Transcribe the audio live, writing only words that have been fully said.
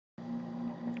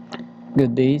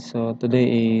Good day. So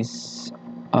today is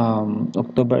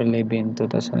October 11,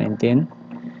 2019.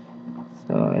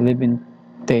 So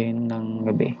 11:10 ng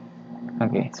gabi.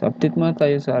 Okay. So update muna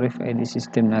tayo sa RFID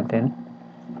system natin.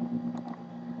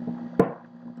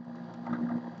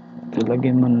 So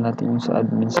lagyan muna natin yung sa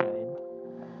admin side.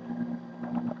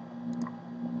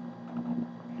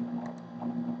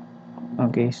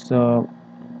 Okay. So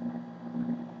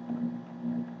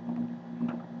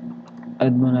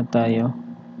add muna tayo.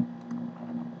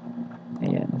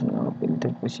 Ayan. So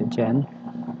filter po siya dyan.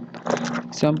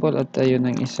 Example at tayo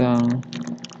ng isang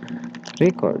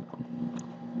record.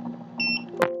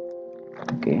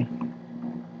 Okay.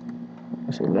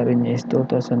 So larin niya is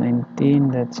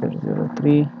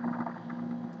 2019.003.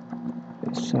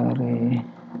 Sorry.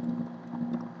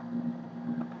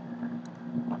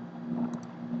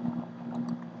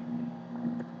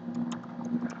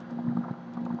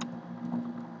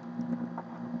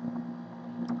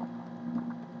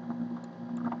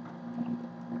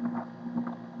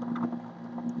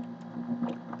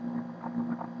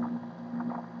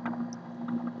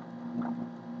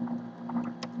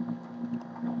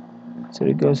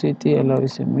 Surigao City, allow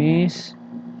SMS.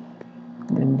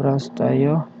 Then browse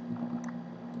tayo.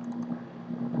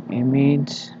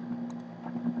 Image.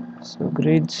 So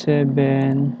grade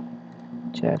 7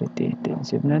 charity. Then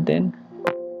save natin.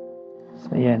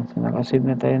 So ayan. So nakasave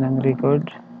na tayo ng record.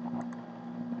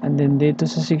 And then dito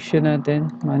sa section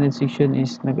natin, manage section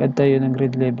is nag-add tayo ng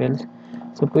grade level.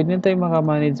 So pwede na tayo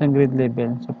makamanage ng grade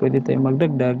level. So pwede tayo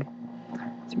magdagdag.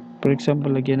 So, for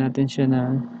example, lagyan natin siya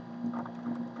ng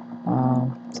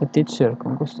sa teacher.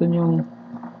 Kung gusto nyo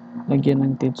lagyan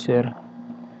ng teacher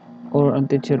or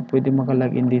ang teacher pwede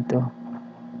makalagin dito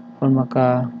or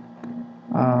maka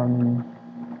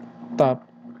tap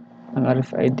ng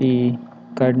RFID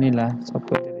card nila. So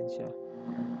pwede rin siya.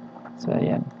 So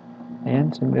ayan.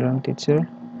 Ayan. So mayroong teacher.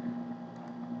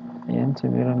 Ayan. So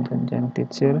mayroong dyan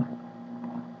teacher.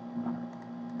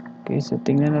 Okay. So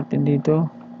tingnan natin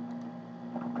dito.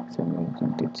 So mayroong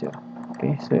dyan teacher.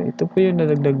 Okay. So ito po yung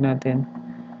nadagdag natin.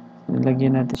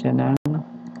 Nilagyan natin siya ng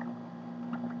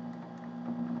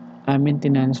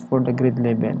maintenance for the grade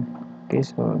level. Okay.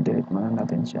 So delete muna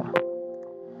natin siya.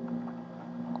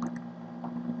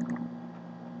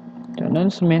 So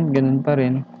announcement, ganun pa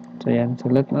rin. So ayan.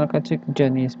 So lahat na naka-check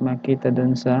dyan is makita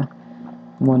dun sa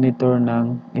monitor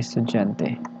ng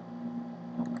estudyante.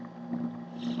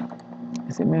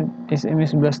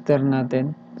 SMS blaster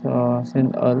natin. So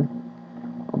send all.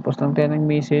 Compose lang tayo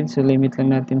ng message. So limit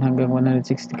lang natin hanggang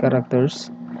 160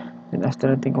 characters. Then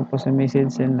after natin compose ng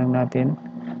message, send lang natin.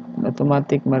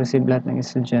 Automatic ma-receive lahat ng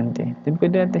estudyante. Then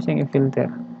pwede natin siyang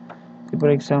i-filter. So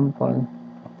for example,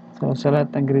 so sa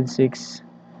lahat ng grade 6,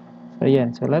 so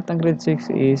ayan. So lahat ng grade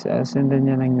 6 is sendan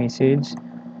niya ng message.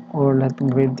 Or lahat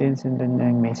ng grade 10 sendan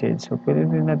niya ng message. So pwede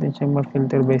rin natin siyang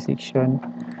ma-filter by section.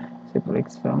 So for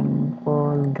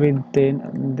example, grade 10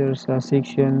 under sa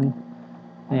section,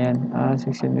 ayan,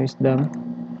 section wisdom.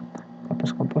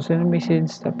 Tapos compose ng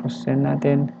message, tapos send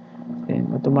natin.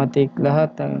 Then automatic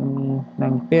lahat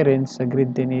ng parents sa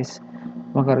grade 10 is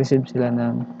maka-receive sila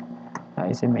ng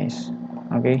SMS.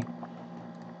 Okay?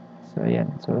 So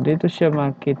ayan. So dito siya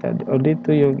makita o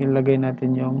dito yung ilagay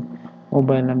natin yung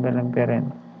mobile number ng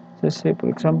parent. So say for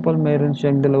example, mayroon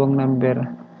siyang dalawang number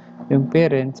yung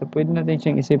parent, so pwede natin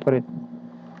siyang i-separate.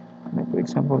 For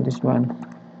example, this one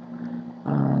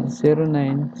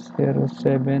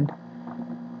 0907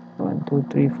 1 2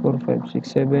 3 4 5 6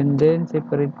 7, then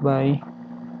separate by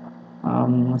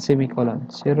semicolon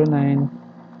 09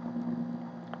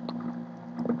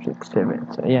 6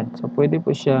 7. So ayan. So pwede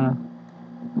po siya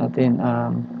natin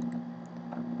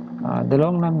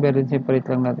dalawang number, then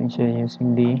separate lang natin siya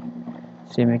using the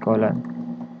semicolon.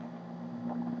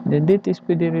 Then dito is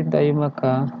pwede rin tayo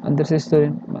under sa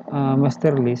student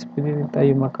master list, pwede rin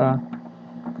tayo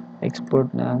export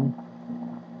ng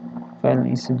file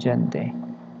ng estudyante.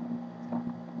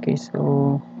 Okay,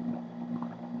 so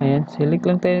ayan, select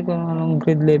lang tayo kung anong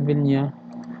grade level niya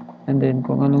and then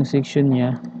kung anong section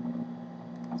niya.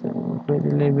 So grade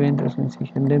 11, tapos yung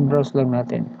section, then browse lang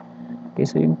natin. Okay,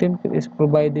 so yung template is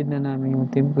provided na namin yung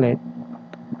template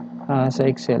sa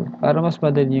Excel para mas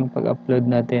madali yung pag-upload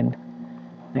natin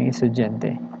ng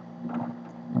estudyante.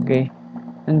 Okay,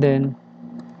 and then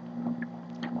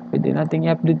pwede natin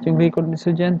i-update yung record ng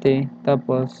estudyante.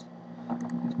 Tapos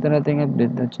after natin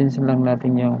update, change lang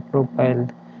natin yung profile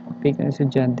pic ng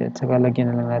estudyante at saka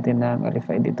lagyan na lang natin ng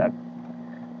RFID tag.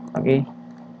 Okay,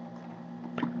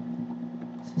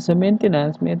 so, sa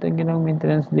maintenance, may itong ginawang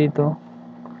maintenance dito.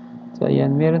 So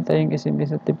ayan, meron tayong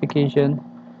SMS notification.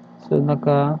 So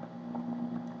naka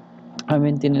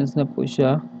maintenance na po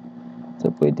siya. So,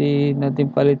 pwede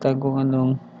natin palitan kung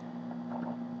anong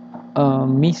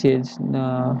message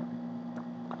na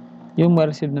yung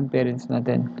ma-receive ng parents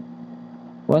natin.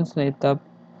 Once na itap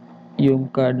yung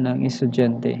card ng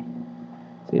estudyante.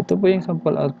 So, ito po yung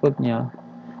sample output niya.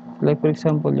 Like for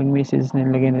example, yung message na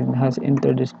nilagay natin has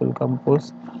entered the school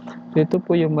campus. So, ito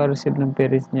po yung ma-receive ng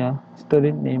parents niya.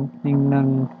 Student name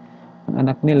ng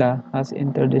anak nila has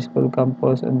entered the school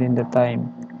campus and then the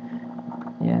time.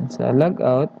 Yan. Sa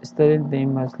logout, student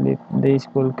name has left the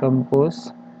school campus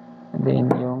and then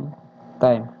yung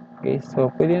time. Okay.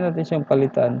 So, pwede natin siyang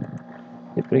palitan.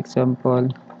 For example,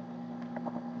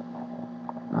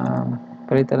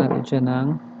 palitan natin siya ng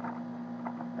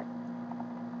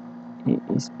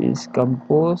is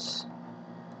campus,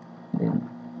 then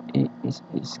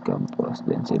is campus,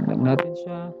 then save lang natin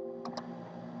siya.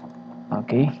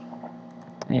 Okay,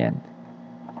 ayan.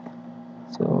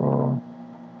 So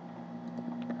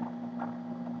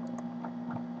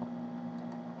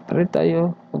try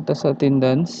tayo punta sa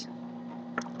attendance.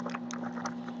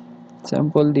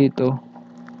 Sample dito,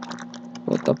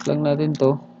 tap lang natin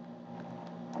to.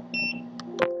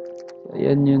 So,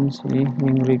 ayan yun,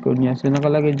 yung record niya. So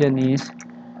nakalagay dyan is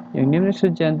yung name ng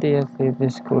estudyante at the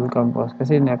school campus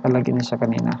kasi nakalagay na siya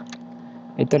kanina.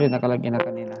 Ito rin nakalagay na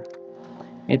kanina.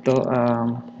 Ito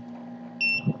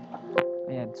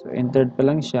ayan, so entered pa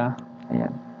lang siya.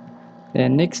 Ayan.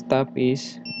 Then next step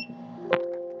is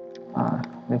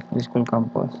the school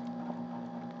campus.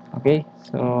 Okay,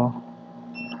 so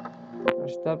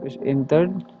first step is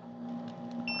entered,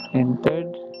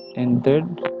 entered.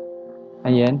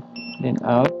 Ayan, then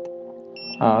out,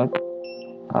 out,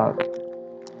 out.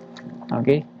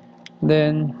 Okay,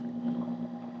 then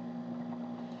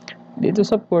dito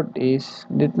sa port is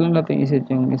dito lang natin iset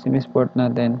yung SMS port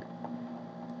natin.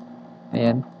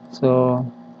 Ayan, so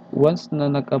once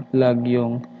na naka-plug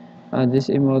yung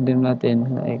GSM modem natin,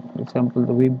 like for example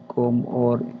the Webcom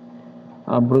or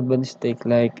broadband stick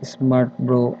like Smart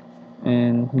Bro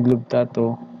and Globe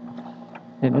Tattoo,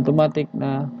 then automatic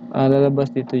na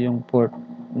lalabas dito yung port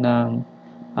ng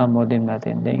modem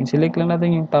natin. Then select lang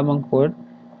natin yung tamang port,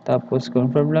 tapos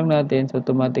confirm lang natin, so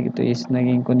automatic ito is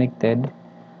naging connected.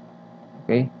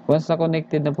 Okay, once na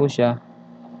connected na po siya,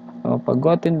 so pag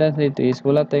go attendance dito is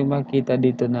wala tayong makikita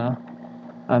dito na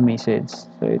message.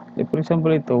 So for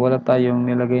example ito, wala tayong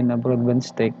nilagay na broadband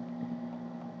stick.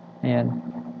 Ayan.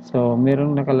 So,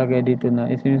 merong nakalagay dito na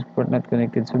SMS port not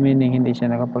connected. So, meaning hindi siya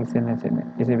nakapag-send ng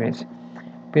SMS.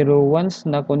 Pero once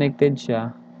na-connected siya,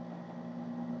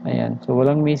 ayan. So,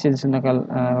 walang message na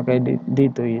nakalagay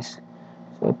dito is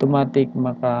so, automatic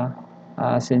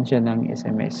maka-send siya ng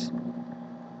SMS.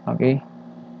 Okay?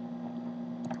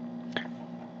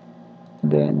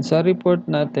 Then, sa report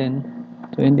natin,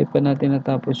 so, hindi pa natin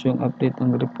natapos yung update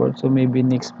ng report. So, maybe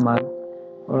next month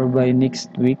or by next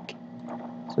week.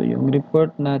 So, yung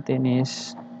report natin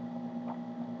is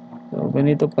so,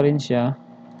 ganito pa rin siya.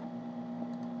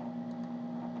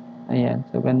 Ayan.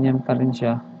 So, ganyan pa rin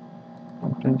siya.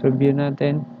 Print review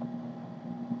natin.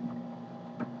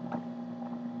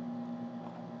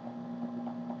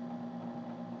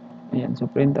 Ayan. So,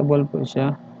 printable po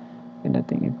siya. Pwede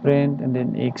natin i-print and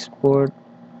then export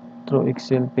through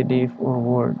Excel, PDF, or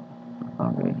Word.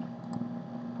 Okay.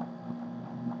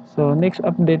 So, next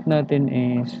update natin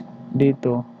is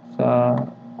dito sa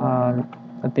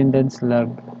attendance log.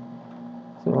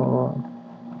 So,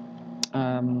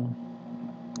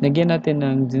 lagyan natin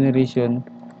ng generation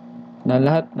na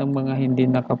lahat ng mga hindi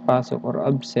nakapasok or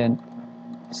absent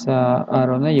sa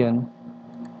araw na yon,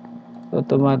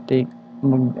 automatic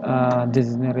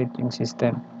mag-generate yung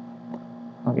system.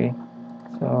 Okay.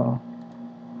 So,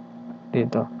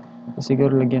 dito.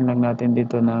 Siguro lagyan lang natin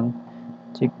dito ng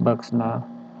checkbox na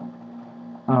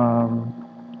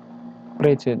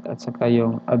present at saka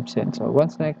yung absent. So,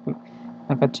 once na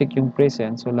naka-check yung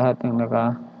present, so lahat ng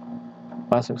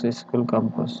nakapasok sa school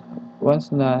campus. Once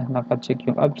na naka-check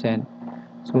yung absent,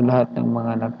 so lahat ng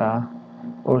mga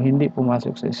or hindi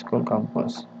pumasok sa school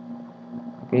campus.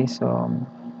 Okay, so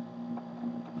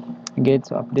again,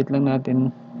 so update lang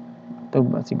natin ito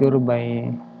siguro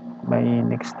by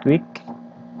next week.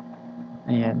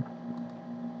 Ayan.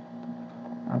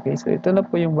 Okay, so ito na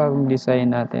po yung bagong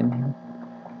design natin.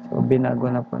 So, binago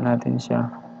na po natin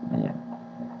siya. Ayan.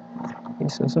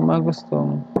 Okay, so sa mga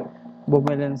gustong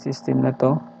bumili ng system na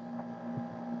to,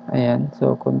 ayan,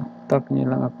 so contact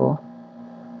nyo lang ako.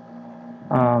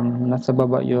 Nasa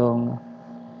baba yung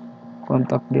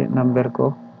contact number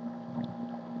ko.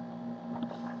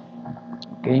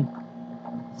 Okay.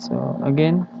 So,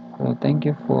 again, so thank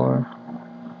you for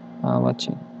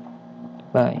watching.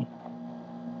 Bye.